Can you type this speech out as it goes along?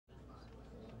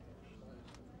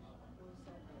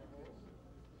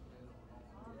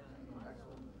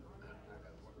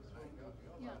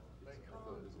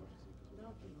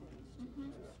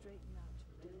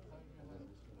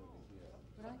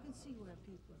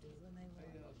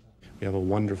We have a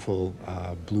wonderful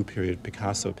blue period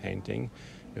Picasso painting.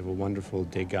 We have a wonderful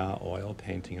Degas oil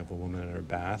painting of a woman in her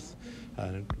bath.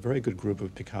 A very good group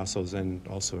of Picassos and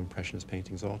also Impressionist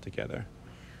paintings all together.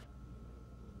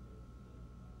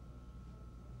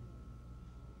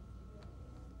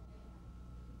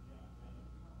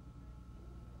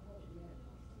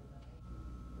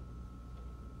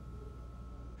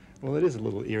 Well, it is a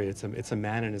little eerie. It's a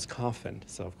man in his coffin,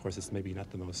 so of course it's maybe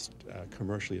not the most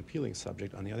commercially appealing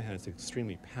subject. On the other hand, it's an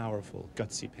extremely powerful,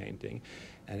 gutsy painting,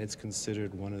 and it's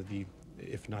considered one of the,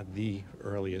 if not the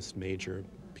earliest major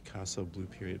Picasso blue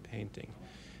period painting.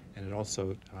 And it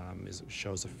also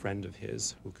shows a friend of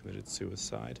his who committed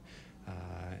suicide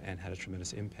and had a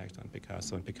tremendous impact on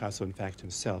Picasso. And Picasso, in fact,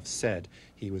 himself said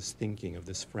he was thinking of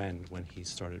this friend when he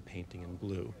started painting in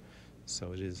blue.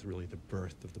 So it is really the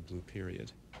birth of the blue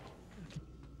period.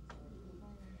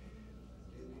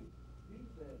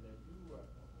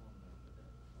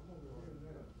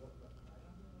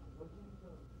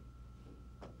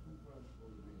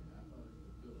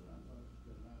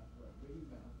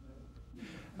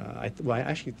 I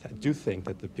actually do think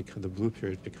that the blue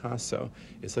period Picasso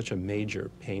is such a major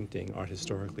painting art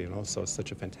historically, and also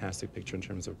such a fantastic picture in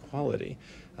terms of quality,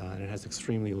 and it has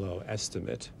extremely low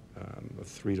estimate of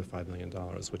 $3 to $5 million,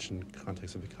 which in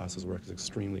context of Picasso's work is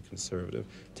extremely conservative,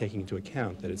 taking into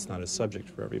account that it's not a subject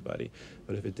for everybody.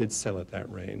 But if it did sell at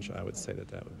that range, I would say that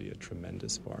that would be a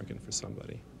tremendous bargain for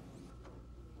somebody.